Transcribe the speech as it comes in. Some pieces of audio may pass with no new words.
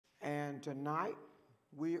And tonight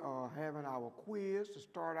we are having our quiz to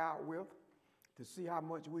start out with to see how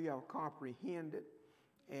much we have comprehended.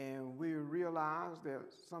 And we realize that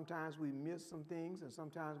sometimes we miss some things and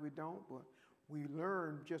sometimes we don't, but we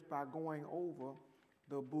learn just by going over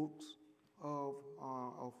the books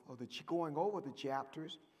going over the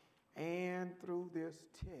chapters and through this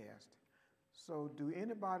test. So do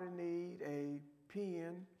anybody need a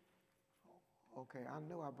pen? Okay, I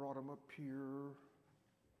know I brought them up here.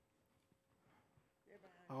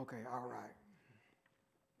 Okay, all right.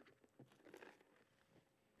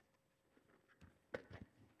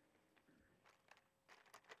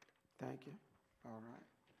 Thank you. All right.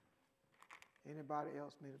 Anybody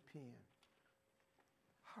else need a pen?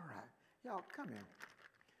 All right. Y'all, come here.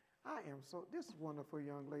 This is a wonderful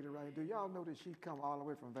young lady right here. Do y'all know that she come all the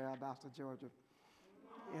way from Valdosta, Georgia,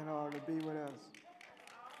 in order to be with us?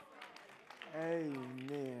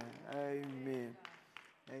 Amen. Amen.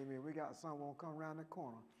 Amen. We got someone come around the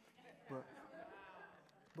corner. But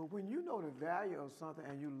when you know the value of something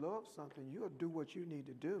and you love something, you'll do what you need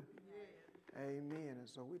to do. Amen. And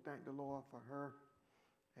so we thank the Lord for her.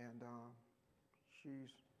 And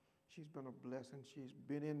she's been a blessing. She's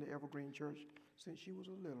been in the Evergreen Church since she was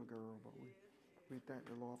a little girl. But we thank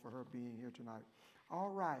the Lord for her being here tonight.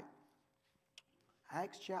 All right.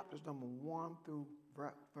 Acts chapters number 1 through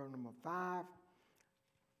verse number 5.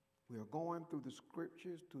 We are going through the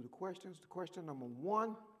scriptures, through the questions. The question number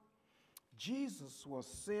 1, Jesus was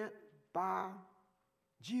seen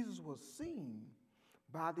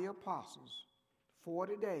by the apostles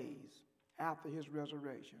 40 days after his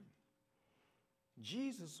resurrection.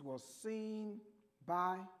 Jesus was seen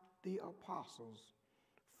by the apostles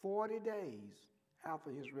 40 days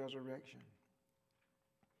after his resurrection.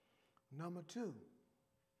 Number 2,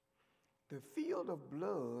 the field of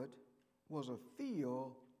blood was a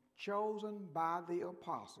field chosen by the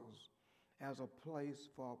apostles as a place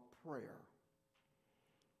for prayer.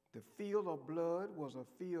 The field of blood was a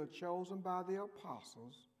field chosen by the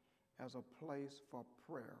apostles as a place for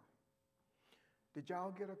prayer. Did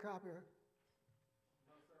y'all get a copy? No,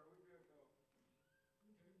 sir, we good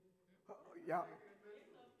though. Yeah.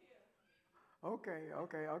 Okay.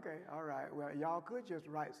 All right. Well, y'all could just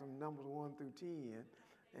write some numbers 1 through 10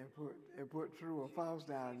 and put true or false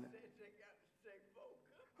down there.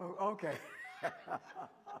 Oh, okay.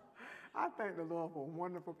 I thank the Lord for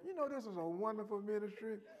wonderful. You know, this is a wonderful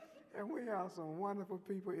ministry, and we have some wonderful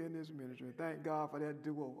people in this ministry. Thank God for that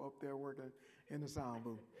duo up there working in the sound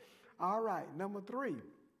booth. All right, number 3.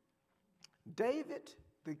 David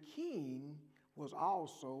the king was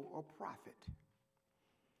also a prophet.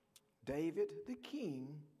 David the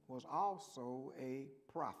king was also a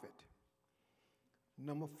prophet.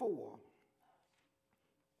 Number 4.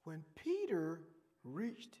 When Peter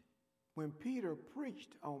preached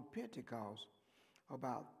on Pentecost,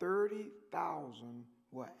 about 30,000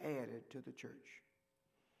 were added to the church.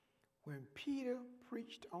 When Peter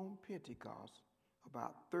preached on Pentecost,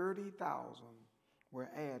 about 30,000 were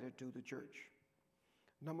added to the church.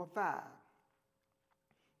 Number 5,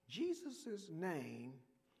 Jesus' name,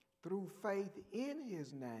 through faith in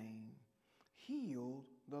his name,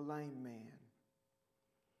 healed the lame man.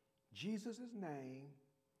 Jesus' name,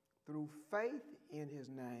 through faith in his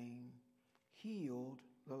name, healed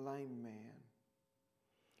the lame man.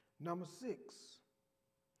 Number 6,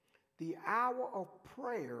 the hour of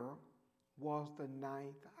prayer was the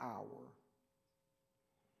 9th hour.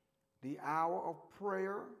 The hour of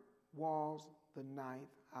prayer was the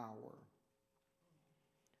 9th hour.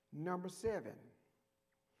 Number 7,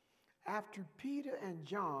 after Peter and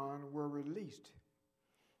John were released,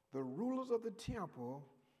 the rulers of the temple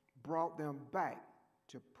brought them back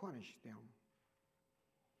to punish them.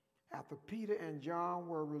 After Peter and John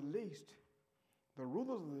were released, the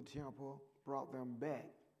rulers of the temple brought them back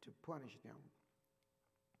to punish them.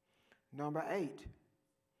 Number 8,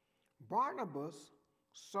 Barnabas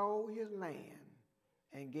sold his land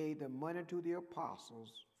and gave the money to the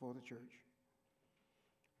apostles for the church.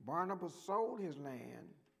 Barnabas sold his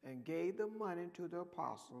land and gave the money to the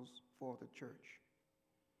apostles for the church.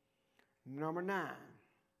 Number 9,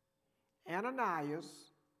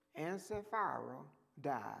 Ananias and Sapphira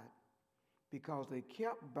died because they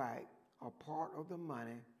kept back a part of the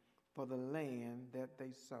money for the land that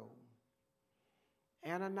they sold.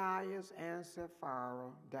 Ananias and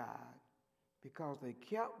Sapphira died because they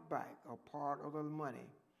kept back a part of the money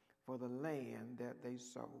for the land that they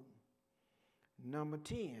sold. Number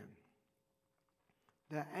 10,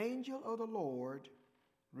 the angel of the Lord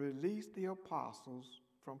released the apostles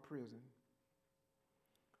from prison.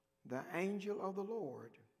 The angel of the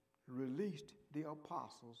Lord released the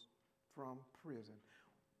apostles from prison.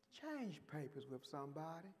 Change papers with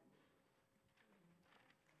somebody.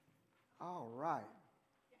 All right.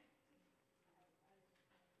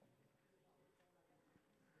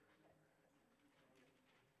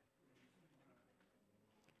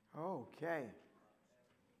 Okay.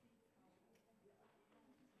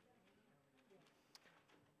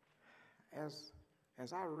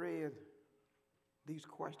 As I read these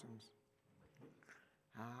questions,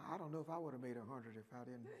 I don't know if I would have made 100 if I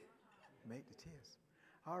didn't make the test.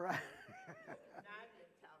 All right.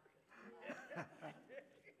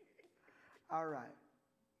 All right.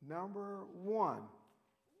 Number 1.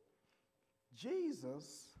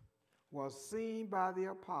 Jesus was seen by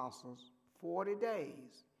the apostles 40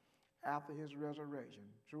 days after his resurrection.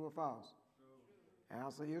 True or false? True.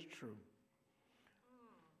 Answer is true.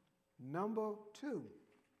 Number 2.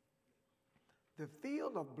 The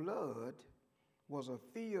field of blood was a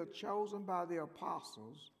field chosen by the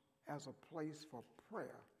apostles as a place for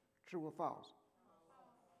prayer. True or false?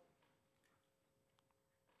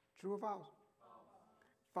 True or false?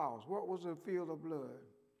 False. What was the field of blood?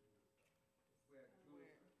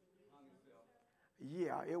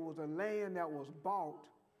 Yeah, it was a land that was bought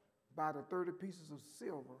by the 30 pieces of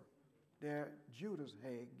silver that Judas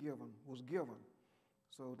was given.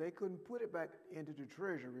 So they couldn't put it back into the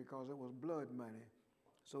treasury because it was blood money.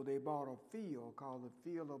 So they bought a field called the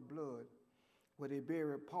Field of Blood where they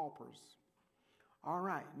buried paupers. All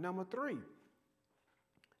right, number 3.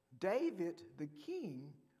 David, the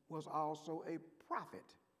king, was also a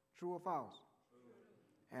prophet. True or false?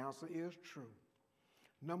 True. Answer is true.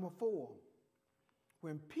 Number 4.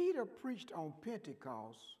 When Peter preached on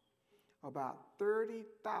Pentecost, about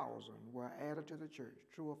 30,000 were added to the church.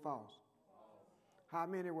 True or false? How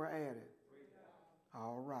many were added?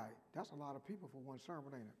 All right. That's a lot of people for one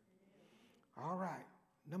sermon, ain't it? All right.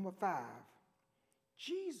 Number 5.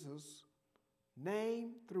 Jesus,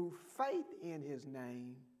 named through faith in his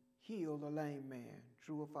name, healed a lame man.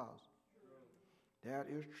 True or false? True. That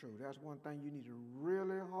is true. That's one thing you need to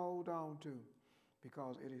really hold on to,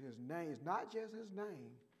 because it is his name. It's not just his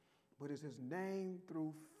name, but it's his name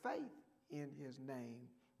through faith in his name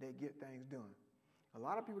that get things done. A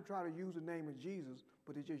lot of people try to use the name of Jesus,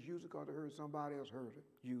 but they just use it because they heard somebody else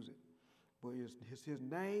use it. But it's his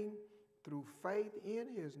name through faith in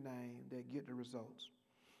his name that get the results.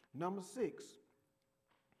 Number 6,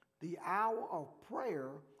 the hour of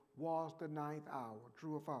prayer was the 9th hour.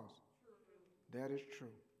 True or false? True. That is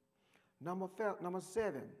true. Number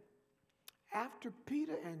 7, after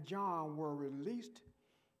Peter and John were released,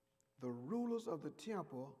 the rulers of the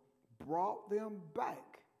temple brought them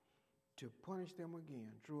back to punish them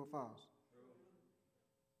again. True or false?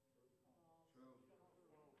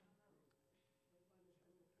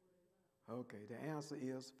 True. Okay, the answer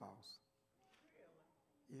is false.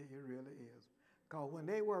 Yeah, it really is. Because when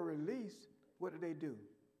they were released, what did they do?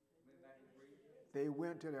 They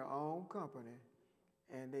went to their own company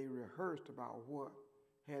and they rehearsed about what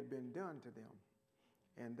had been done to them.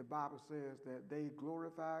 And the Bible says that they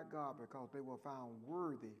glorified God because they were found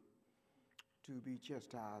worthy to be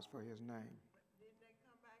chastised for his name. Didn't they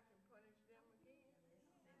come back and punish them again?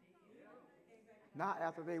 Not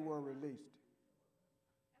after they were released.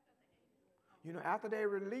 You know, after they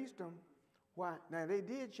released them, why? Now they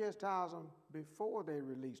did chastise them before they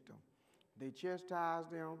released them. They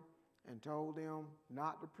chastised them and told them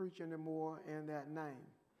not to preach anymore in that name.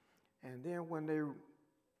 And then when they went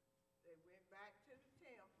back to the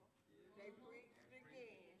temple, they preached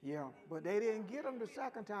again. Yeah, but they didn't get them the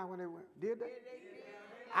second time when they went, did they?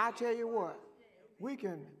 I tell you what,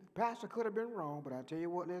 pastor could have been wrong, but I tell you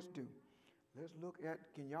what, let's do. Let's look at,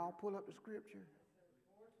 can y'all pull up the scripture?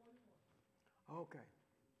 Okay.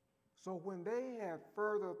 So when they had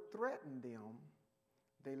further threatened them,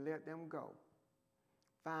 they let them go,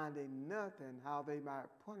 finding nothing how they might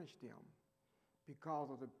punish them because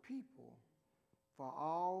of the people. For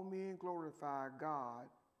all men glorify God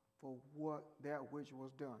for that which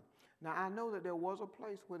was done. Now, I know that there was a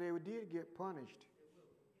place where they did get punished.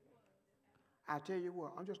 I tell you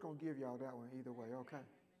what, I'm just going to give y'all that one either way, okay?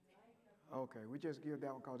 Okay, we just give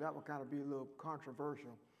that one because that would kind of be a little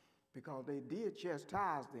controversial because they did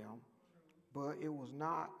chastise them, but it was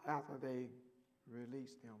not after they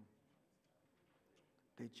released them.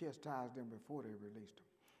 They chastised them before they released them.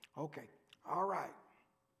 Okay, all right.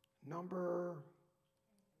 Number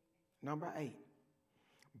 8.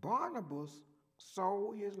 Barnabas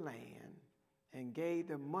sold his land and gave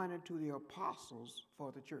the money to the apostles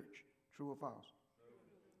for the church. True or false?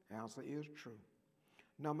 True. Answer is true.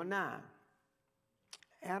 Number 9.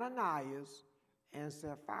 Ananias and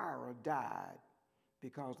Sapphira died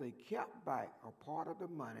because they kept back a part of the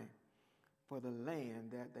money for the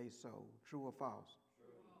land that they sold. True or false?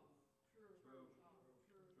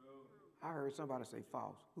 I heard somebody say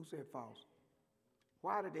false. Who said false?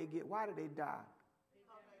 Why did they die?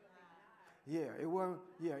 It wasn't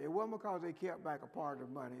because they kept back a part of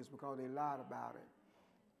the money. It's because they lied about it.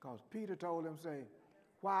 Because Peter told them, say,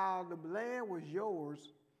 while the land was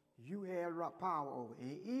yours, you had power over it.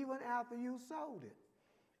 And even after you sold it,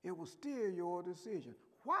 it was still your decision.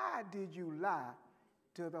 Why did you lie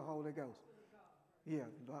to the Holy Ghost? Yeah,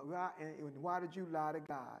 and why did you lie to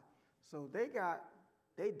God? So they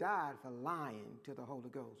died for lying to the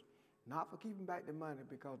Holy Ghost, not for keeping back the money,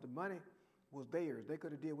 because the money was theirs. They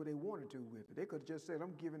could have did what they wanted to with it. They could have just said,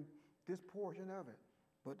 I'm giving this portion of it.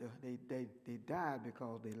 But they died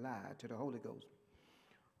because they lied to the Holy Ghost.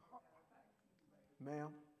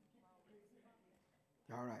 Ma'am?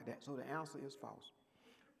 All right, so the answer is false.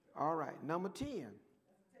 All right, number 10.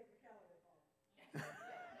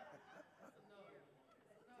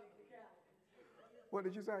 What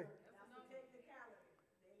did you say?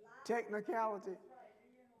 Technicality.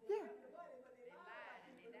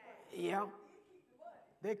 Yeah.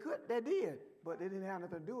 They did, but they didn't have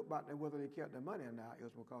nothing to do about it, whether they kept the money or not. It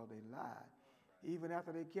was because they lied. Even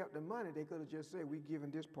after they kept the money, they could have just said, we're giving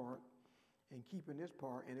this part and keeping this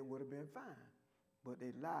part, and it would have been fine. But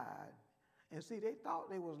they lied. And see, they thought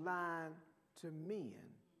they was lying to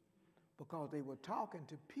men because they were talking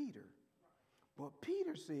to Peter. But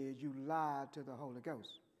Peter said you lied to the Holy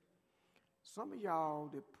Ghost. Some of y'all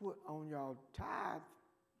that put on your tithe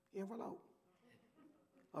envelope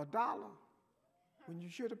 $1 when you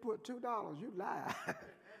should have put $2, you lied.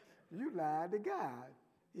 You lied to God.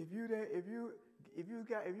 If you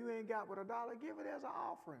ain't got but $1, give it as an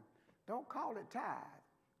offering. Don't call it tithe,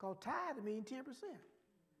 because tithe means 10%.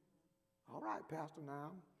 All right, Pastor,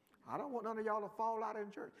 now I don't want none of y'all to fall out in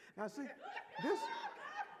church. Now see, this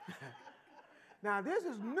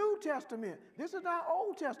is New Testament. This is not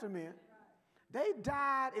Old Testament. They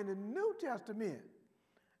died in the New Testament,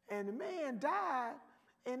 and the man died,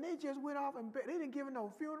 and they just went off and they didn't give him no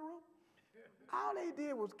funeral. All they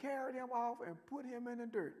did was carry him off and put him in the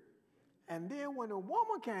dirt. And then when the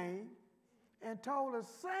woman came and told the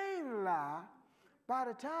same lie, by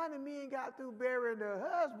the time the men got through burying their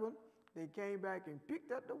husband, they came back and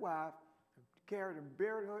picked up the wife and carried and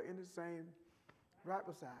buried her in the same, right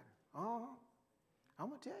beside her. I'm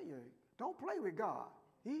going to tell you, don't play with God.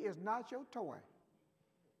 He is not your toy.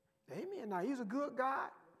 Amen. Now, he's a good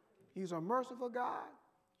God. He's a merciful God.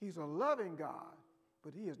 He's a loving God.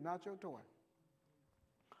 But he is not your toy.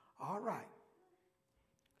 All right.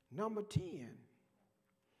 Number 10.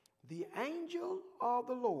 The angel of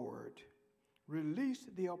the Lord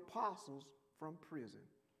released the apostles from prison.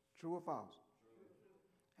 True or false?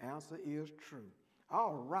 True. Answer is true.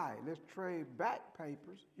 All right. Let's trade back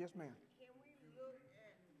papers. Yes, ma'am. Can we look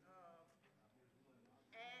at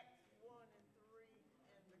Acts 1 and 3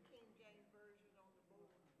 and the King James Version on the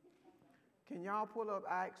board? Can y'all pull up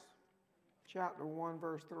Acts chapter 1,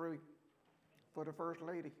 verse 3 for the First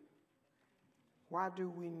Lady? Why do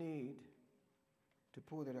we need to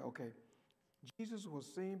pull that up? Okay. Jesus was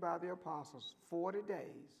seen by the apostles 40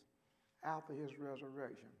 days after his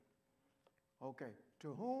resurrection. Okay.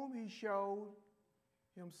 To whom he showed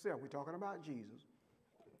himself. We're talking about Jesus.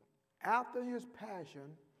 After his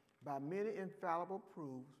passion, by many infallible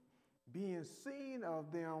proofs, being seen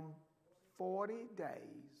of them 40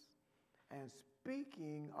 days, and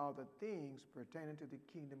speaking of the things pertaining to the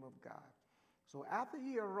kingdom of God. So after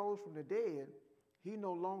he arose from the dead, he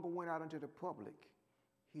no longer went out into the public.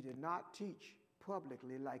 He did not teach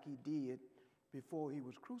publicly like he did before he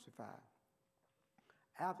was crucified.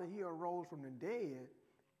 After he arose from the dead,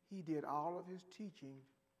 he did all of his teaching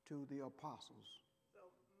to the apostles. So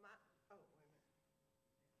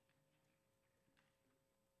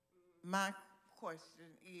my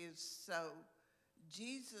question is, so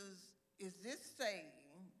Jesus, is this saying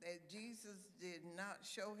that Jesus did not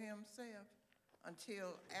show himself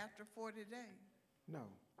until after 40 days? No.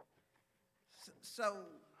 So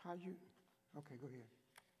How you? Okay, go ahead.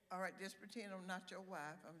 all right, just pretend I'm not your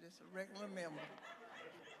wife. I'm just a regular member.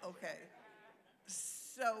 Okay.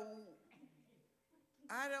 So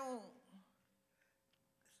I don't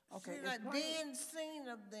Okay, see like being seen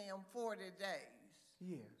of them 40 days.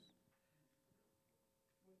 Yes.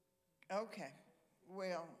 Okay.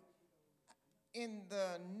 Well, in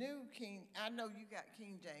the New King, I know you got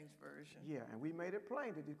King James Version. Yeah, and we made it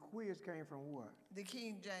plain that the quiz came from what? The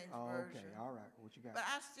King James Okay, Version. all right. What you got? But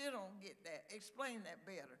I still don't get that. Explain that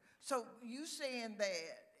better. So you saying that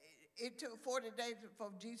it took 40 days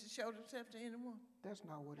before Jesus showed himself to anyone? That's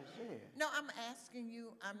not what it said. No, I'm asking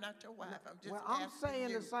you. I'm not your wife. I'm just Well, I'm asking saying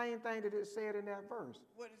you. the same thing that it said in that verse.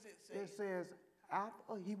 What does it say? It says,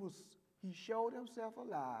 after he showed himself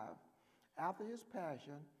alive after his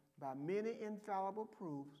passion by many infallible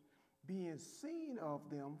proofs, being seen of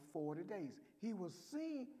them 40 days. He was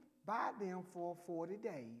seen by them for 40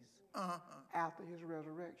 days after his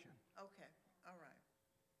resurrection. Okay, all right.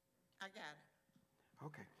 I got it.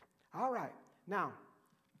 Okay. All right. Now,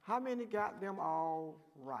 how many got them all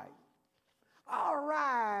right? All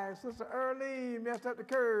right. Sister Earlene messed up the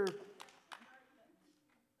curve.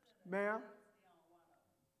 Ma'am?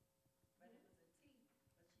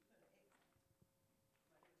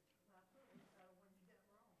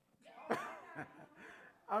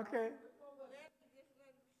 Okay.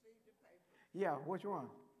 Yeah, which one?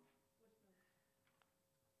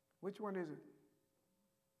 Which one is it?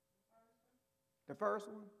 The first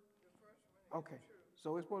one? Okay,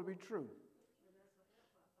 so it's supposed to be true.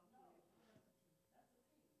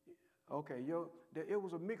 Okay, it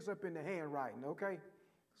was a mix-up in the handwriting, okay?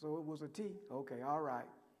 So it was a T? Okay, all right,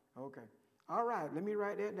 okay. All right, let me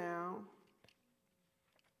write that down.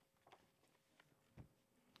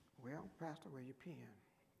 Well, Pastor, where's your pen?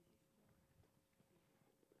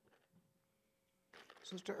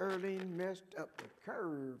 Sister Earlene messed up the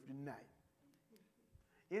curve tonight.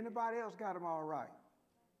 Anybody else got them all right?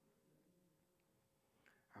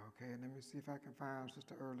 Okay, let me see if I can find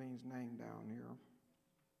Sister Earlene's name down here.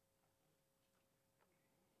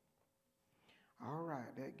 All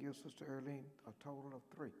right, that gives Sister Earlene a total of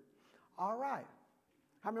 3. All right.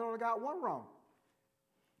 How many only got one wrong?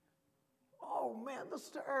 Oh, man,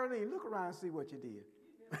 Sister Earlene, look around and see what you did.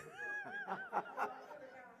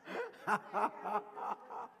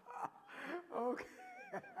 Okay.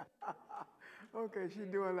 Okay, she's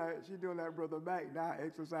doing like Brother Mac now,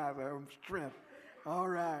 exercising her strength. All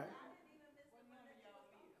right.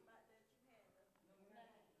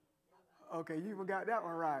 Okay, you even got that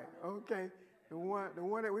one right. Okay. The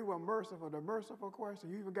one that we were merciful, the merciful question,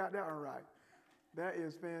 you even got that one right. That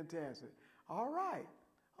is fantastic. All right.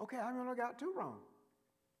 Okay, how many got 2 wrong?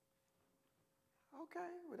 Okay,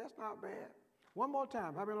 well, that's not bad. One more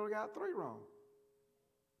time. How many got 3 wrong?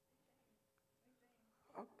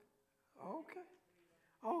 Okay.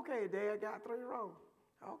 Okay, Dad got 3 wrong.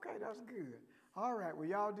 Okay, that's good. All right, well,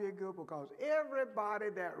 y'all did good because everybody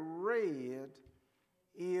that read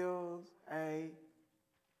is a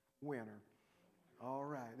winner. All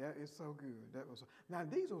right, that is so good. Now,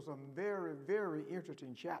 these were some very, very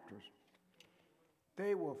interesting chapters.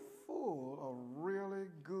 They were full of really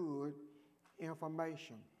good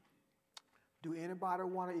information. Do anybody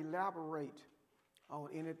want to elaborate on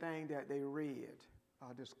anything that they read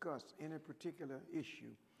or discuss, any particular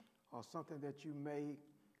issue or something that you may,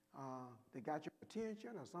 that got your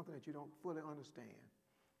attention or something that you don't fully understand?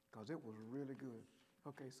 Because it was really good.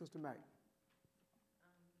 Okay, Sister Mac. You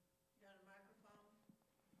got a microphone?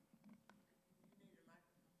 You need a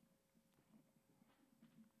microphone.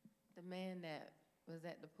 The man that was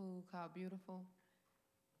at the pool called Beautiful,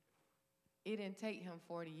 it didn't take him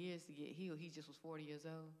 40 years to get healed. He just was 40 years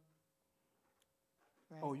old.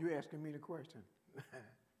 Right? Oh, you're asking me the question.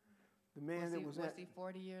 The man was he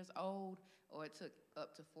 40 years old, or it took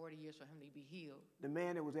up to 40 years for him to be healed? The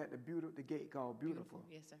man that was at the gate called Beautiful.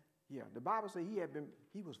 Yes, sir. Yeah, the Bible says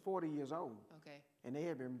he was 40 years old. Okay. And they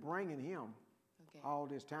had been bringing him all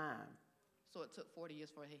this time. So it took 40 years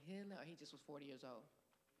for his healing, or he just was 40 years old?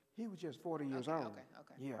 He was just 40 years old.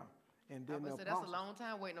 Okay. Yeah. And then I would say that's a long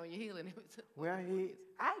time waiting on your healing. Well, he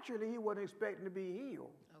wasn't expecting to be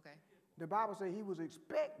healed. Okay. The Bible says he was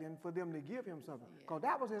expecting for them to give him something, because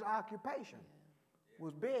that was his occupation,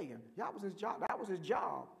 was begging. That was his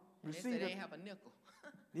job. And they said they didn't have a nickel.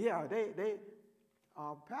 Yeah,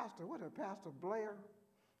 Pastor Blair,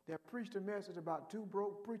 that preached a message about 2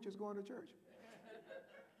 broke preachers going to church.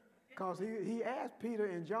 Because he asked Peter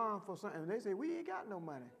and John for something, and they said, we ain't got no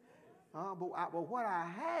money. But what I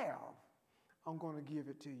have, I'm going to give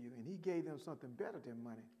it to you. And he gave them something better than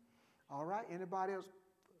money. All right, anybody else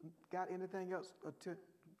got anything else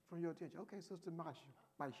from your attention? Okay, Sister Maisha.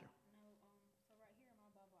 No, so right here in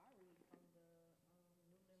my Bible, I read from the New Living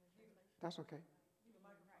Translation. That's okay. Right here for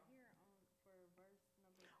verse number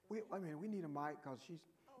 3. We need a mic because she's.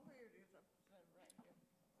 Oh, here it is. Right here. So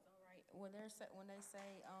right when they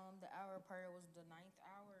say the hour of prayer was the 9th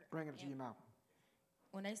hour. Bring it to your mouth.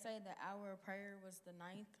 When they say the hour of prayer was the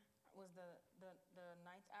 9th, was the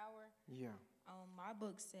 9th hour. Yeah. My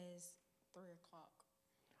book says 3 o'clock.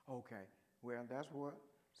 Okay. Well, that's what.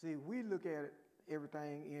 See, we look at it,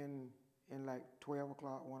 everything in like 12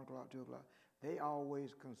 o'clock, 1 o'clock, 2 o'clock. they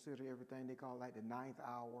always consider everything they call like the 9th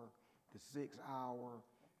hour, the 6th hour,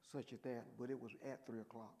 such as that, but it was at 3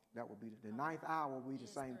 o'clock. That would be the 9th hour would be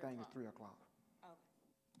the same thing as 3 o'clock. Okay.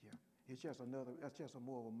 Yeah, it's just that's just a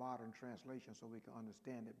more of a modern translation so we can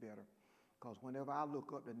understand it better. Because whenever I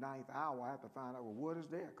look up the 9th hour, I have to find out, well, what is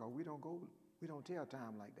that? Because we don't tell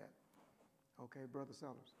time like that. Okay, Brother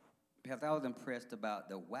Sellers. Because I was impressed about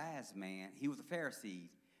the wise man. He was a Pharisee.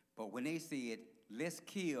 But when they said, let's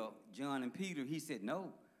kill John and Peter, he said,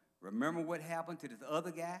 no. Remember what happened to this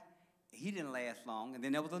other guy? He didn't last long. And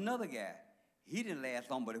then there was another guy. He didn't last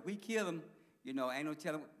long. But if we kill him, ain't no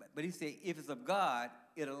telling. But he said, if it's of God,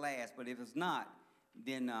 it'll last. But if it's not,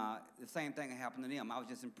 then the same thing will happen to them. I was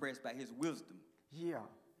just impressed by his wisdom. Yeah.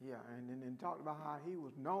 And talked about how he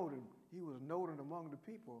was noted among the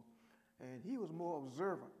people. And he was more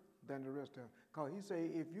observant than the rest of them. Because he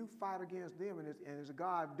say, if you fight against them and it's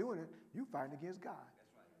God doing it, you fighting against God.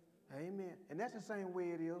 That's right. Amen. And that's the same way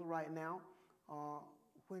it is right now.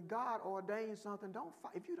 When God ordains something, don't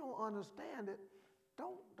fight. If you don't understand it,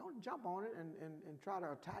 don't jump on it and try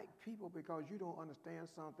to attack people because you don't understand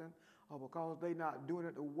something or because they're not doing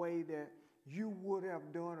it the way that you would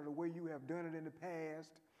have done or the way you have done it in the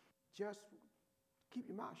past. Just keep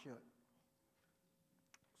your mouth shut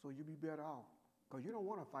so you'll be better off. Because you don't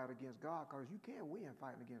want to fight against God because you can't win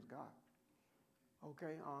fighting against God.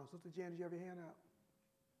 Okay, Sister Jan, did you have your hand up?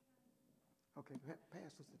 Okay,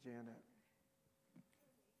 pass Sister Jan that.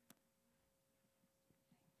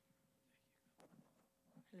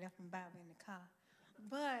 Left my Bible in the car.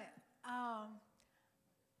 But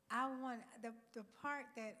I want the part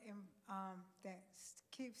that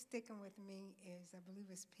keeps sticking with me is, I believe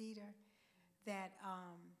it's Peter, that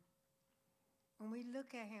when we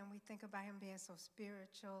look at him, we think about him being so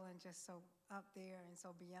spiritual and just so up there and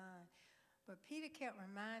so beyond. But Peter kept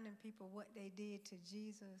reminding people what they did to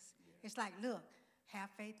Jesus. Yeah. It's like, look, have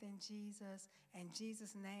faith in Jesus and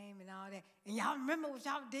Jesus' name and all that. And y'all remember what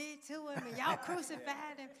y'all did to him and y'all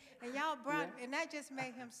crucified him and y'all brought, and that just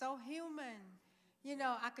made him so human.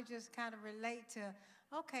 I could just kind of relate to,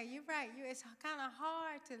 okay, you're right. It's kind of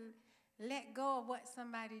hard to let go of what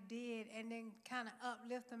somebody did and then kind of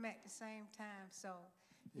uplift them at the same time. So,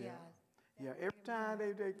 yeah. Every time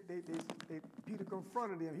Peter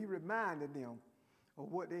confronted them, he reminded them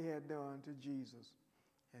of what they had done to Jesus.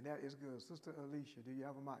 And that is good. Sister Alicia, do you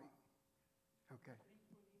have a mic? Okay.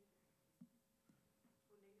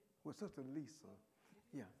 Well, Sister Lisa.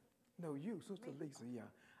 Yeah. No, you, Sister Lisa, yeah.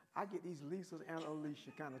 I get these Lisas and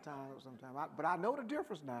Alicia kind of tied up sometimes. But I know the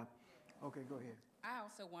difference now. Okay, go ahead. I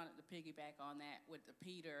also wanted to piggyback on that with the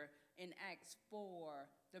Peter in Acts 4.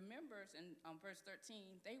 The members in verse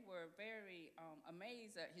 13, they were very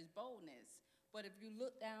amazed at his boldness. But if you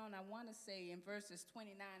look down, I want to say in verses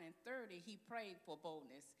 29 and 30, he prayed for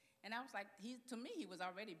boldness. And I was like, to me, he was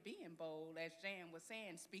already being bold, as Jan was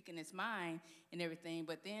saying, speaking his mind and everything.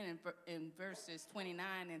 But then in verses 29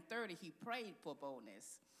 and 30, he prayed for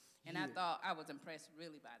boldness. And I thought I was impressed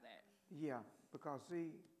really by that. Yeah, because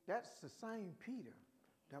see, that's the same Peter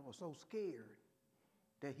that was so scared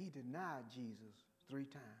that he denied Jesus 3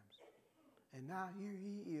 times. And now here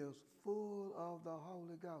he is full of the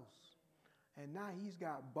Holy Ghost. And now he's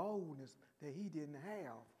got boldness that he didn't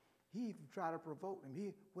have. He even tried to provoke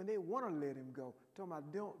them. When they want to let him go, talking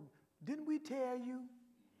about, didn't we tell you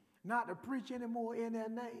not to preach anymore in their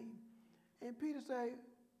name? And Peter said,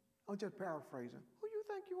 I'm just paraphrasing, who you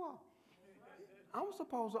think you are? I'm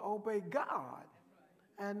supposed to obey God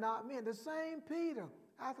and not men. The same Peter,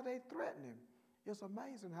 after they threatened him. It's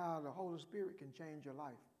amazing how the Holy Spirit can change your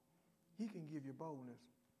life. He can give you boldness.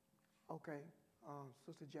 Okay,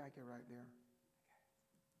 Sister Jackie right there.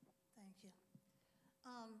 Thank you.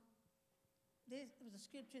 This was a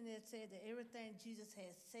scripture that said that everything Jesus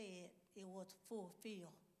had said, it was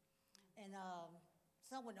fulfilled. And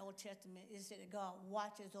somewhere in the Old Testament, it said that God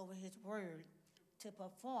watches over his word to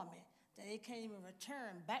perform it, that it can't even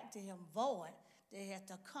return back to him void, that it has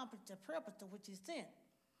to accomplish the purpose to which he sent.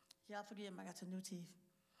 Y'all forgive me, I got some new teeth.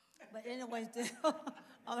 But anyways,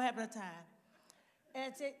 I'm having a time.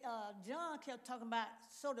 And John kept talking about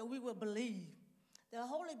so that we would believe. The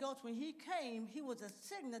Holy Ghost, when he came, he was a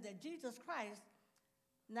signal that Jesus Christ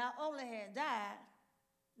not only had died,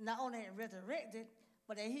 not only had resurrected,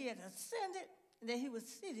 but that he had ascended and that he was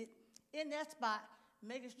seated in that spot,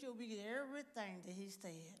 making sure we get everything that he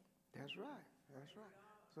said. That's right. That's right.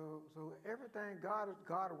 So everything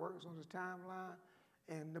God works on his timeline,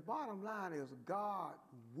 and the bottom line is God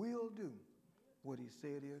will do what he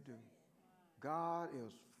said he'll do. God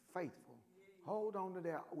is faithful. Hold on to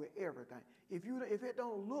that with everything. If it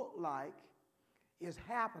don't look like it's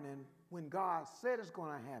happening when God said it's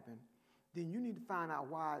going to happen, then you need to find out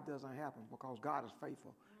why it doesn't happen, because God is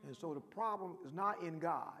faithful. And so the problem is not in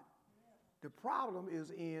God. The problem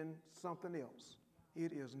is in something else.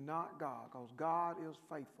 It is not God, because God is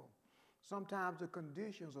faithful. Sometimes the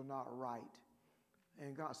conditions are not right.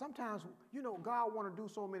 And God, sometimes, God want to do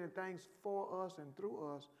so many things for us and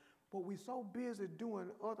through us, but we're so busy doing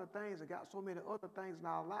other things and got so many other things in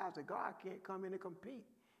our lives that God can't come in and compete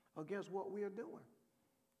against what we are doing.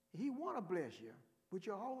 He want to bless you, but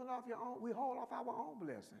you're holding off your own. We hold off our own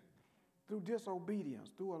blessing through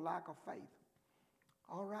disobedience, through a lack of faith.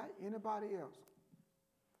 All right, anybody else?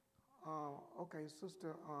 Okay,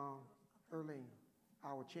 Sister Erlene,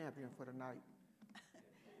 our champion for the night.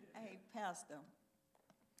 Hey, Pastor,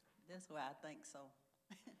 that's why I think so.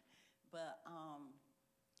 But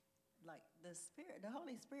like the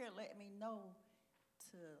Holy Spirit let me know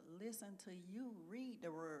to listen to you read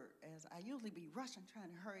the word, as I usually be rushing trying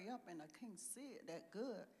to hurry up and I can't see it that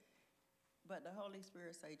good. But the Holy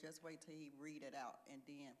Spirit say just wait till he read it out and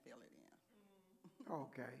then fill it in.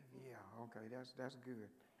 Okay, yeah, okay, that's good.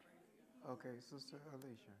 Okay, Sister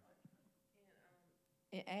Alicia.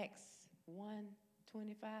 In Acts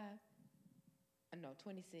 1:25, no,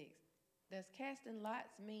 26, does casting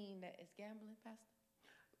lots mean that it's gambling, Pastor?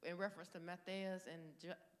 In reference to Matthias and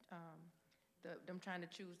them trying to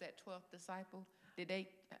choose that 12th disciple, did they,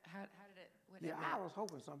 how did that, what Yeah, that meant? I was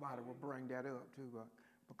hoping somebody would bring that up too,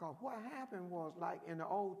 because what happened was, like in the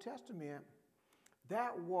Old Testament,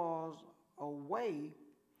 that was a way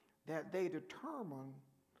that they determined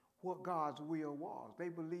what God's will was. They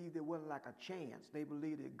believed it wasn't like a chance. They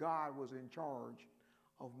believed that God was in charge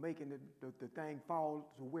of making the thing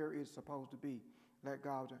fall to where it's supposed to be, like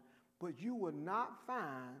God was. But you will not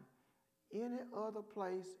find any other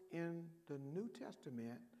place in the New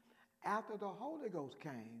Testament after the Holy Ghost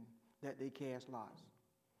came that they cast lots.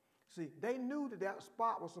 See, they knew that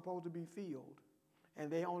spot was supposed to be filled, and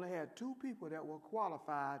they only had 2 people that were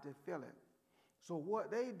qualified to fill it. So what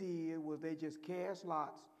they did was they just cast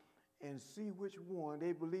lots and see which one.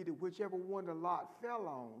 They believed that whichever one the lot fell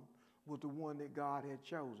on was the one that God had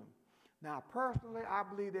chosen. Now, personally, I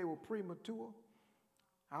believe they were premature.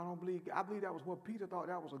 I believe that was what Peter thought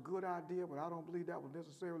that was a good idea, but I don't believe that was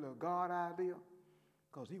necessarily a God idea,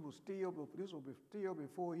 because this was still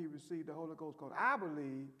before he received the Holy Ghost, because I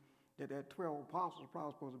believe that 12 apostles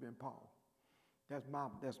probably supposed to have been Paul. That's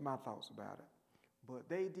my thoughts about it. But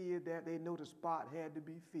they did that. They knew the spot had to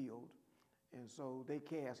be filled, and so they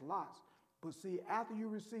cast lots. But see, after you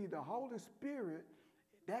receive the Holy Spirit,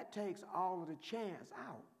 that takes all of the chance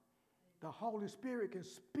out. The Holy Spirit can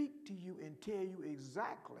speak to you and tell you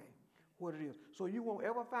exactly what it is. So you won't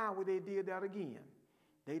ever find where they did that again.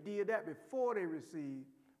 They did that before they received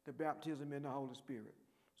the baptism in the Holy Spirit.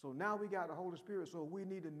 So now we got the Holy Spirit, so we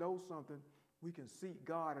need to know something. We can seek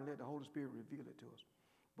God and let the Holy Spirit reveal it to us.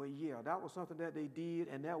 But yeah, that was something that they did,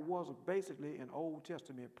 and that was basically an Old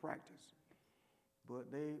Testament practice. But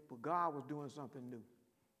God was doing something new.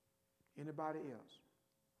 Anybody else?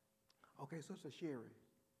 Okay, Sister Sherry.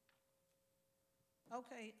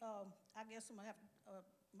 Okay, I guess I'm gonna have to,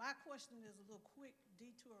 my question is a little quick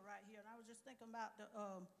detour right here, and I was just thinking about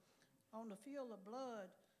on the field of blood,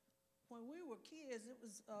 when we were kids, it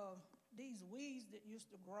was these weeds that used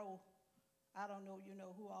to grow. I don't know,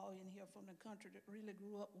 who all in here from the country that really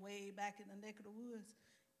grew up way back in the neck of the woods,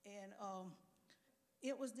 and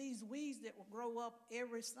it was these weeds that would grow up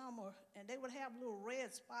every summer, and they would have little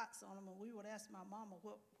red spots on them, and we would ask my mama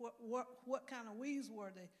what kind of weeds were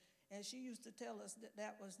they. And she used to tell us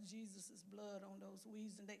that was Jesus' blood on those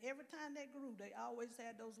weeds. And every time they grew, they always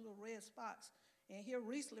had those little red spots. And here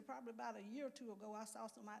recently, probably about a year or 2 ago, I saw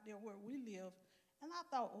some out there where we live. And I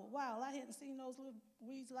thought, oh, wow, I hadn't seen those little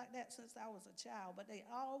weeds like that since I was a child. But they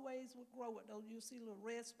always would grow with those. You see little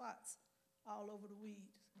red spots all over the weeds.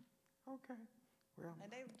 Okay. Well. And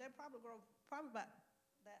they probably grow about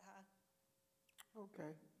that high.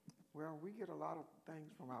 Okay. Well, we get a lot of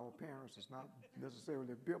things from our parents. It's not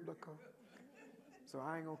necessarily biblical. So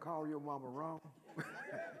I ain't going to call your mama wrong.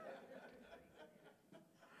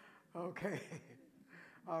 Okay.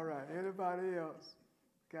 All right. Anybody else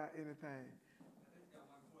got anything?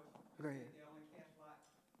 Go ahead. They only cast lots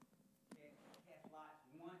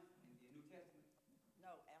once in the New Testament?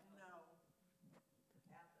 No.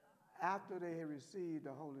 After they have received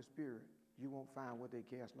the Holy Spirit, you won't find where they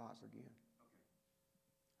cast lots again.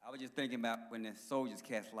 I was just thinking about when the soldiers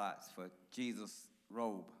cast lots for Jesus'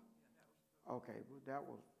 robe. Okay, but that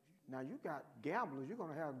was, now you got gamblers. You're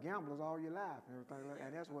going to have gamblers all your life and everything,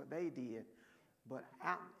 and that's what they did. But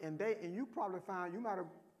and you probably found, you might have,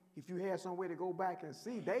 if you had some way to go back and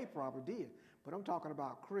see, they probably did. But I'm talking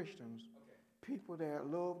about Christians, people that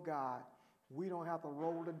love God, we don't have to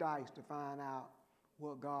roll the dice to find out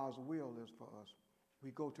what God's will is for us.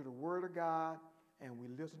 We go to the Word of God and we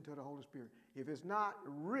listen to the Holy Spirit. If it's not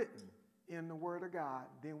written in the Word of God,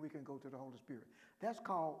 then we can go to the Holy Spirit. That's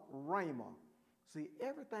called rhema. See,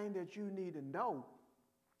 everything that you need to know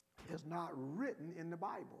is not written in the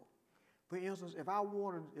Bible. For instance, if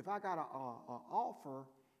I got an offer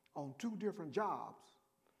on 2 different jobs,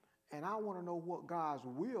 and I want to know what God's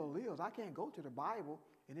will is, I can't go to the Bible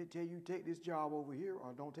and it tell you take this job over here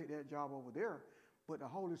or don't take that job over there. But the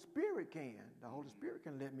Holy Spirit can. The Holy Spirit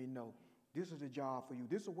can let me know this is the job for you.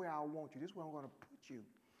 This is where I want you. This is where I'm going to put you.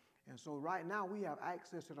 And so right now we have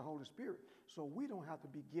access to the Holy Spirit, so we don't have to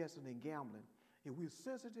be guessing and gambling. If we're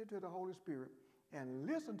sensitive to the Holy Spirit and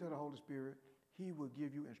listen to the Holy Spirit, he will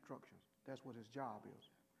give you instructions. That's what his job is.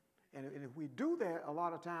 And if we do that a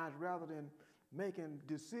lot of times, rather than making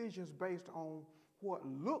decisions based on what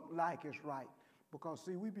look like is right, because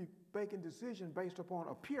see, we be making decisions based upon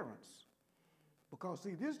appearance. Because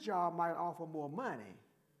see, this job might offer more money.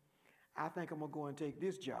 I think I'm going to go and take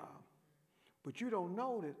this job. But you don't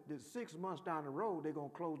know that 6 months down the road, they're going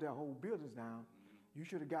to close their whole business down. You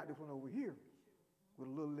should have got this one over here with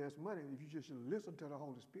a little less money if you just listen to the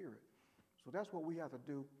Holy Spirit. So that's what we have to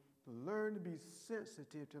do, to learn to be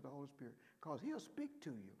sensitive to the Holy Spirit, because he'll speak to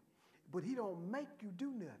you, but he don't make you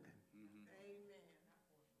do nothing. Amen.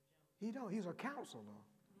 He don't. He's a counselor.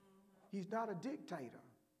 He's not a dictator.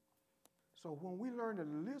 So when we learn to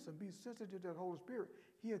listen, be sensitive to the Holy Spirit,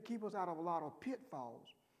 he'll keep us out of a lot of pitfalls.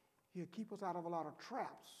 He'll keep us out of a lot of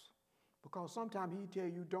traps, because sometimes he tell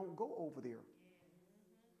you don't go over there.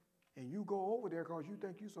 And you go over there because you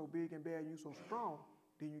think you're so big and bad, you're so strong,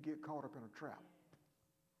 then you get caught up in a trap.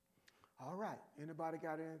 All right, anybody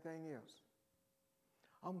got anything else?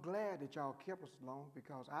 I'm glad that y'all kept us long,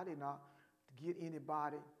 because I did not get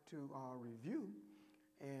anybody to review.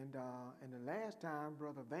 And the last time,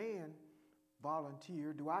 Brother Van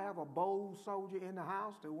volunteered. Do I have a bold soldier in the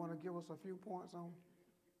house that want to give us a few points on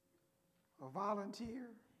a volunteer?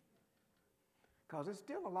 Because there's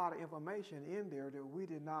still a lot of information in there that we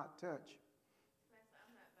did not touch.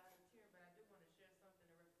 I'm not volunteering, but I do want to share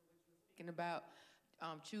something in reference to what you were speaking about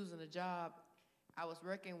choosing a job. I was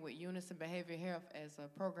working with Unison Behavioral Health as a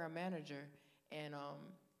program manager, and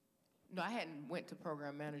no, I hadn't went to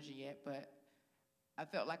program manager yet, but I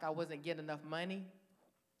felt like I wasn't getting enough money.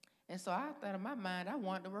 And so I thought in my mind, I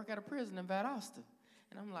wanted to work at a prison in Valdosta.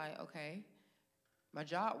 And I'm like, okay, my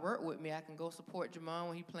job worked with me. I can go support Jamon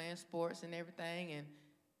when he playing sports and everything. And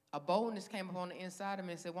a boldness came up on the inside of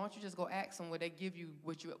me and said, why don't you just go ask them where they give you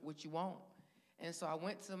what you want? And so I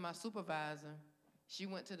went to my supervisor. She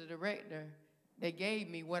went to the director. They gave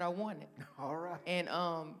me what I wanted. All right. And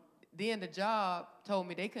then the job told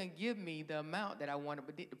me they couldn't give me the amount that I wanted,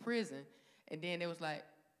 but the prison. And then it was like,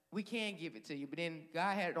 we can give it to you. But then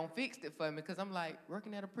God had it on fixed it for me, because I'm like,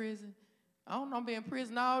 working at a prison? I don't know, I'm being in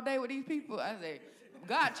prison all day with these people. I say,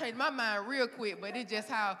 God changed my mind real quick, but it's just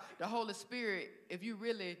how the Holy Spirit, if you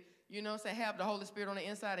really, you know what I'm saying, have the Holy Spirit on the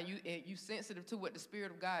inside and you sensitive to what the Spirit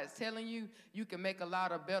of God is telling you, you can make a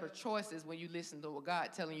lot of better choices when you listen to what God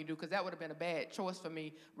telling you to do, because that would have been a bad choice for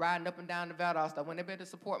me, riding up and down the Valdosta. When they better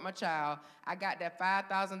support my child, I got that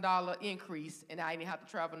 $5,000 increase, and I didn't have to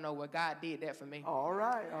travel nowhere. God did that for me. All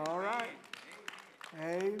right, all right.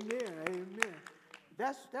 Amen, amen.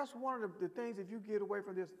 That's one of the things, if you get away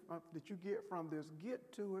from this, that you get from this,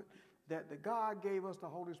 get to it, that the God gave us the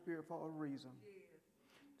Holy Spirit for a reason.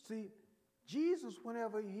 See, Jesus,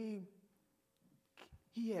 whenever he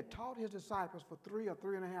had taught his disciples for 3 or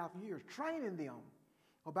 3.5 years, training them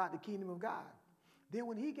about the kingdom of God. Then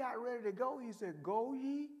when he got ready to go, he said, go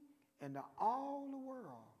ye into all the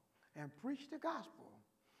world and preach the gospel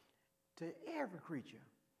to every creature.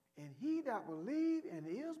 And he that believe and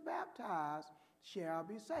is baptized shall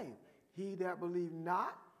be saved. He that believe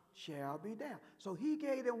not shall be damned. So he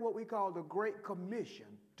gave them what we call the Great Commission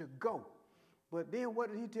to go. But then what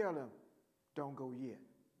did he tell them? Don't go yet.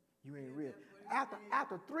 You ain't ready.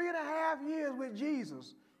 After 3.5 years with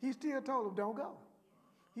Jesus, he still told them, don't go.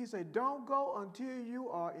 He said, don't go until you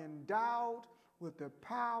are endowed with the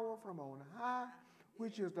power from on high,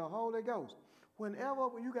 which is the Holy Ghost. Whenever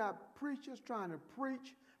you got preachers trying to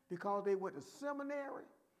preach because they went to seminary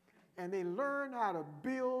and they learned how to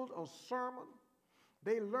build a sermon,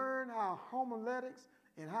 they learned how homiletics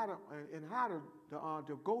and how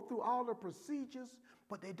to go through all the procedures,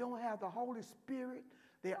 but they don't have the Holy Spirit.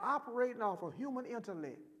 They're operating off of human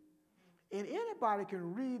intellect. And anybody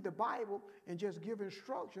can read the Bible and just give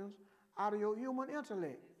instructions out of your human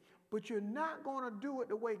intellect. But you're not going to do it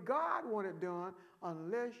the way God wanted it done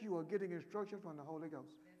unless you are getting instruction from the Holy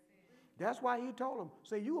Ghost. That's why he told them,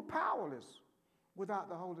 say, you are powerless without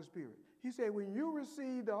the Holy Spirit. He said, when you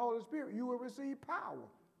receive the Holy Spirit, you will receive power.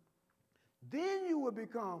 Then you will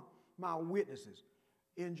become my witnesses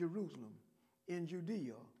in Jerusalem, in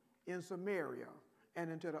Judea, in Samaria,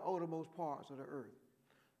 and into the uttermost parts of the earth.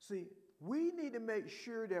 See, we need to make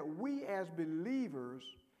sure that we as believers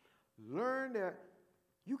learn that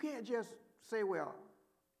you can't just say, well,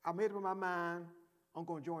 I made up my mind, I'm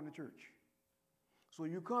going to join the church. So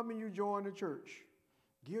you come and you join the church,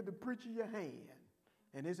 give the preacher your hand.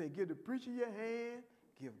 And they say, give the preacher your hand,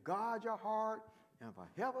 give God your heart, and for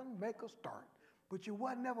heaven make a start. But you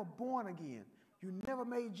wasn't never born again. You never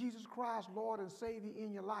made Jesus Christ Lord and Savior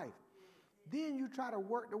in your life. Then you try to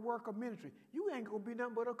work the work of ministry. You ain't going to be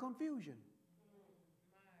nothing but a confusion.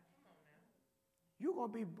 You're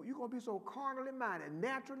going to be so carnally minded,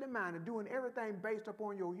 naturally minded, doing everything based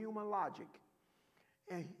upon your human logic.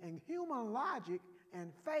 And human logic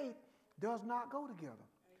and faith does not go together.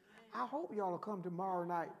 Amen. I hope y'all will come tomorrow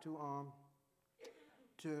night to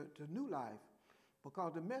New Life,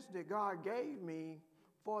 because the message that God gave me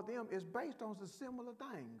for them is based on some similar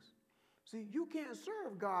things. See, you can't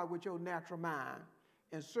serve God with your natural mind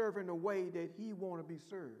and serve in the way that he want to be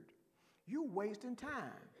served. You're wasting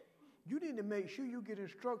time. You need to make sure you get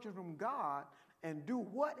instructions from God and do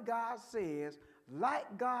what God says,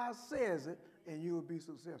 like God says it, and you will be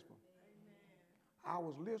successful. Amen. I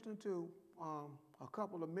was listening to a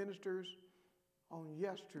couple of ministers on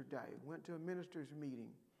yesterday. Went to a ministers meeting.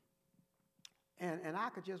 And I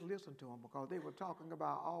could just listen to them because they were talking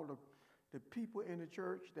about all the people in the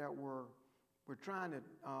church that were trying to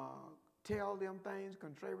tell them things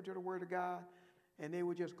contrary to the word of God. And they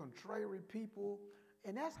were just contrary people.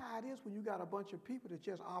 And that's how it is when you got a bunch of people that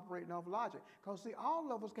just operating off logic. Because, see,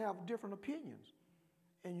 all of us can have different opinions.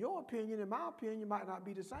 And your opinion and my opinion might not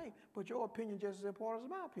be the same, but your opinion just as important as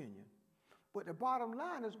my opinion. But the bottom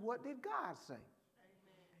line is, what did God say? Amen.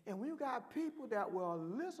 And when you got people that will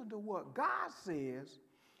listen to what God says,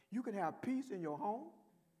 you can have peace in your home.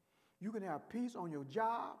 You can have peace on your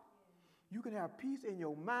job. You can have peace in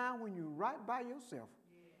your mind when you're right by yourself,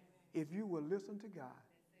 if you will listen to God.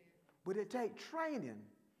 But it takes training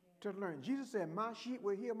to learn. Jesus said, my sheep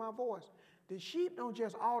will hear my voice. The sheep don't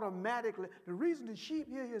just automatically, the reason the sheep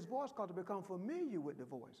hear his voice is because they become familiar with the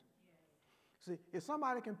voice. See, if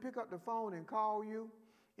somebody can pick up the phone and call you,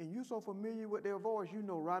 and you're so familiar with their voice, you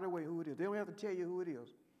know right away who it is. They don't have to tell you who it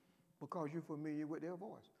is because you're familiar with their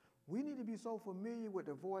voice. We need to be so familiar with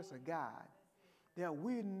the voice of God that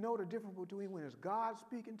we know the difference between when it's God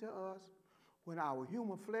speaking to us, when our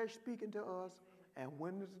human flesh speaking to us, and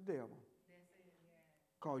when it's the devil.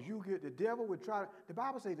 Because you get the devil would try, the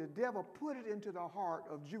Bible says the devil put it into the heart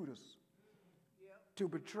of Judas to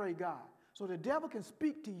betray God. So the devil can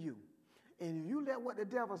speak to you. And if you let what the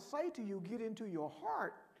devil say to you get into your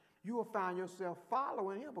heart, you will find yourself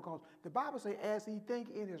following him, because the Bible says as he think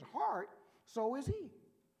in his heart, so is he.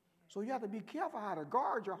 So you have to be careful how to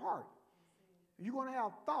guard your heart. You're going to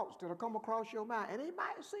have thoughts that will come across your mind, and it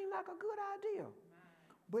might seem like a good idea,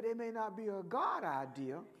 but it may not be a God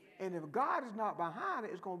idea. And if God is not behind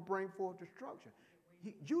it, it's going to bring forth destruction.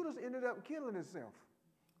 Judas ended up killing himself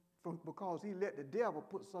because he let the devil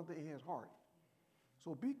put something in his heart.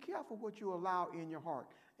 So be careful what you allow in your heart.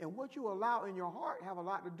 And what you allow in your heart have a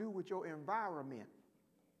lot to do with your environment.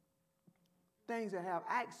 Things that have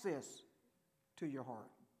access to your heart.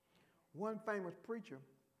 One famous preacher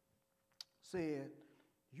said,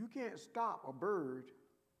 you can't stop a bird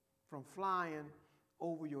from flying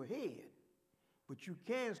over your head, but you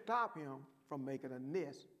can stop him from making a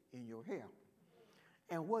nest in your hair.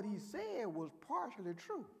 And what he said was partially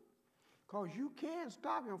true, because you can't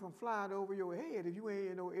stop him from flying over your head if you ain't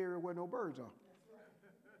in no area where no birds are.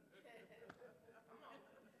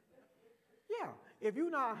 Yeah, if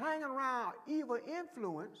you're not hanging around evil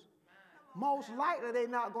influence, most likely they're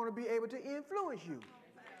not going to be able to influence you.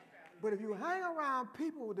 But if you hang around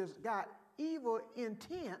people that's got evil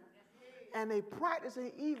intent and they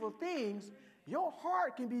practicing evil things, your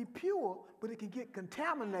heart can be pure, but it can get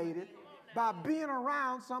contaminated by being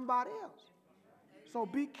around somebody else. So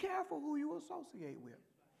be careful who you associate with.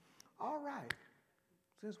 All right.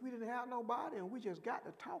 Since we didn't have nobody and we just got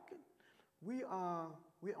to talking, we're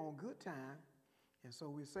on good time, and so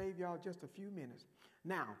we save y'all just a few minutes.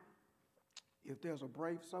 Now, if there's a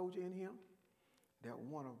brave soldier in here that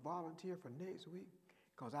want to volunteer for next week,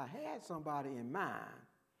 because I had somebody in mind,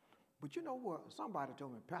 but you know what? Somebody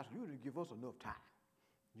told me, Pastor, you didn't give us enough time.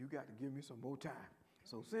 You got to give me some more time.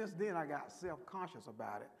 So since then, I got self-conscious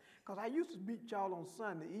about it, because I used to meet y'all on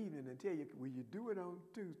Sunday evening and tell you, will you do it on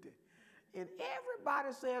Tuesday? And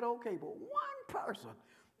everybody said okay, but one person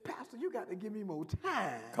Pastor, you got to give me more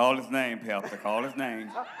time. Call his name, Pastor. Call his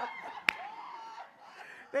name.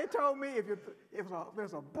 They told me if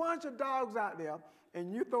there's a bunch of dogs out there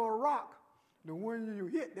and you throw a rock, the one you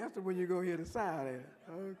hit, that's the one you're going to hit the side of it.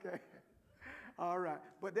 Okay. All right.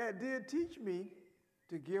 But that did teach me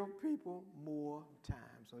to give people more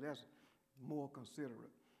time. So that's more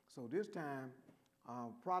considerate. So this time,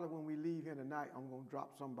 probably when we leave here tonight, I'm going to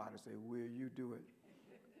drop somebody and say, will you do it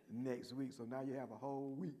next week? So now you have a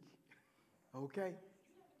whole week. Okay?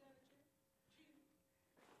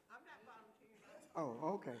 I'm not volunteering.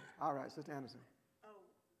 Oh, okay. All right, Sister Anderson. Oh,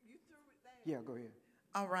 you through with that? Yeah, go ahead.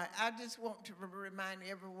 All right, I just want to remind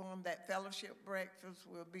everyone that fellowship breakfast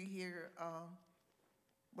will be here.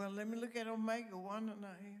 Well, let me look at Omega. Wanda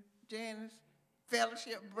not here. Janice,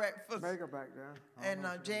 fellowship breakfast. Omega back there. And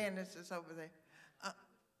Janice is over there.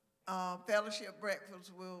 Fellowship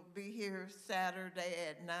breakfast will be here Saturday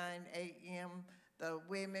at 9 a.m. The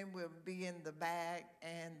women will be in the back,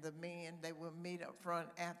 and the men, they will meet up front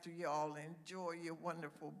after you all enjoy your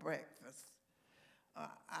wonderful breakfast.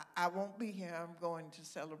 I won't be here. I'm going to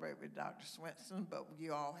celebrate with Dr. Swenson, but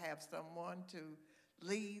you all have someone to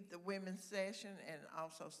lead the women's session and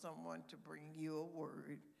also someone to bring you a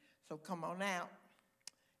word. So come on out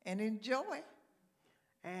and enjoy.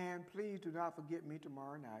 And please do not forget me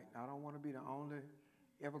tomorrow night. I don't want to be the only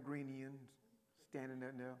Evergreenian standing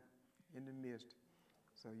there in the midst.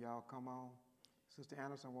 So y'all come on. Sister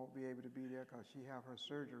Anderson won't be able to be there because she have her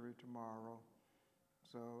surgery tomorrow.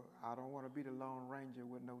 So I don't want to be the Lone Ranger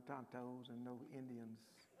with no tontos and no Indians.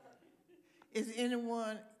 Is it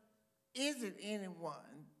anyone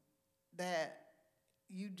that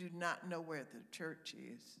you do not know where the church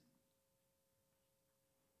is?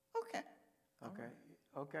 Okay. Okay.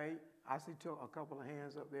 Okay. I see a couple of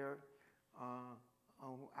hands up there.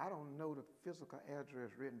 I don't know the physical address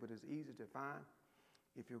written, but it's easy to find.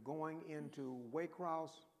 If you're going into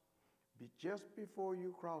Waycross, just before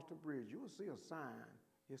you cross the bridge, you will see a sign.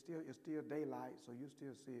 It's still daylight, so you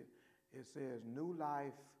still see it. It says New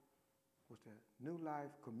Life, what's that? New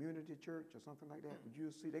Life Community Church or something like that.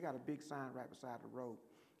 You see, they got a big sign right beside the road,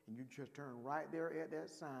 and you just turn right there at that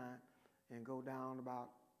sign and go down about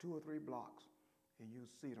 2 or 3 blocks, and you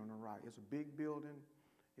see it on the right. It's a big building.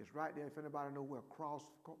 It's right there. If anybody know where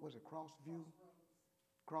Crossview?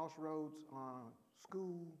 Crossroads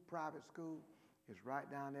School, private school, it's right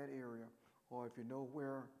down that area. Or if you know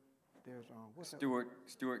where there's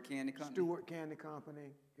Stewart Candy Company. Stewart Candy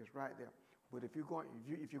Company is right there. But if you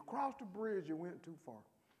cross the bridge, you went too far.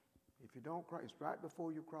 If you don't cross, it's right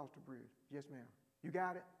before you cross the bridge. Yes, ma'am. You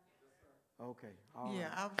got it? Okay. All right.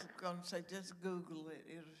 I was going to say just Google it.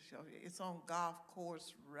 It'll show you. It's on Golf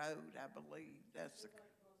Course Road, I believe. That's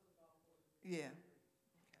yeah.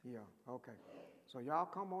 Yeah. Okay. So y'all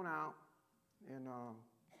come on out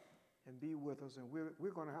and be with us, and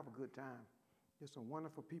we're going to have a good time. There's some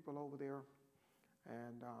wonderful people over there,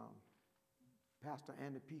 and Pastor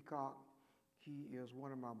Andy Peacock, he is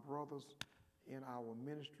one of my brothers in our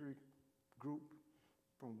ministry group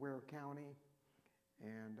from Ware County,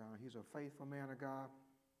 and he's a faithful man of God.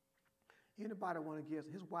 Anybody want to guess?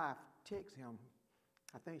 His wife texts him.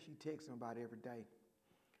 I think she texts him about every day.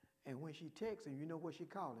 And when she texts him, you know what she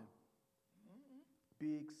called him?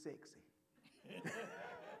 Big Sexy.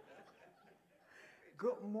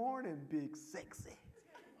 Good morning, Big Sexy.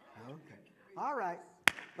 Okay. All right.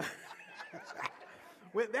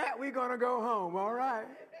 With that, we're going to go home, all right?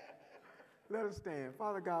 Let us stand.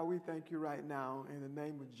 Father God, we thank you right now in the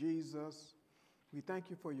name of Jesus. We thank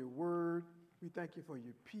you for your word. We thank you for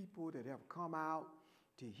your people that have come out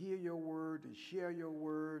to hear your word, to share your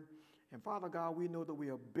word. And Father God, we know that we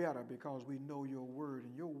are better because we know your word,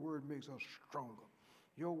 and your word makes us stronger.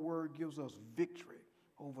 Your word gives us victory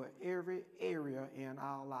over every area in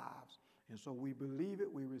our lives. And so we believe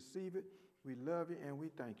it, we receive it, we love it, and we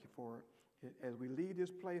thank you for it. As we leave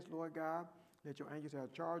this place, Lord God, let your angels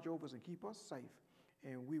have charge over us and keep us safe.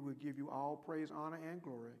 And we will give you all praise, honor, and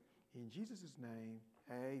glory. In Jesus' name,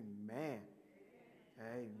 amen.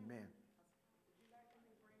 Amen.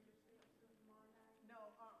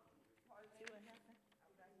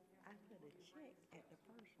 I put a check at the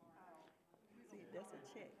first one. See, that's a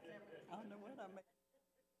check. I don't know what I made.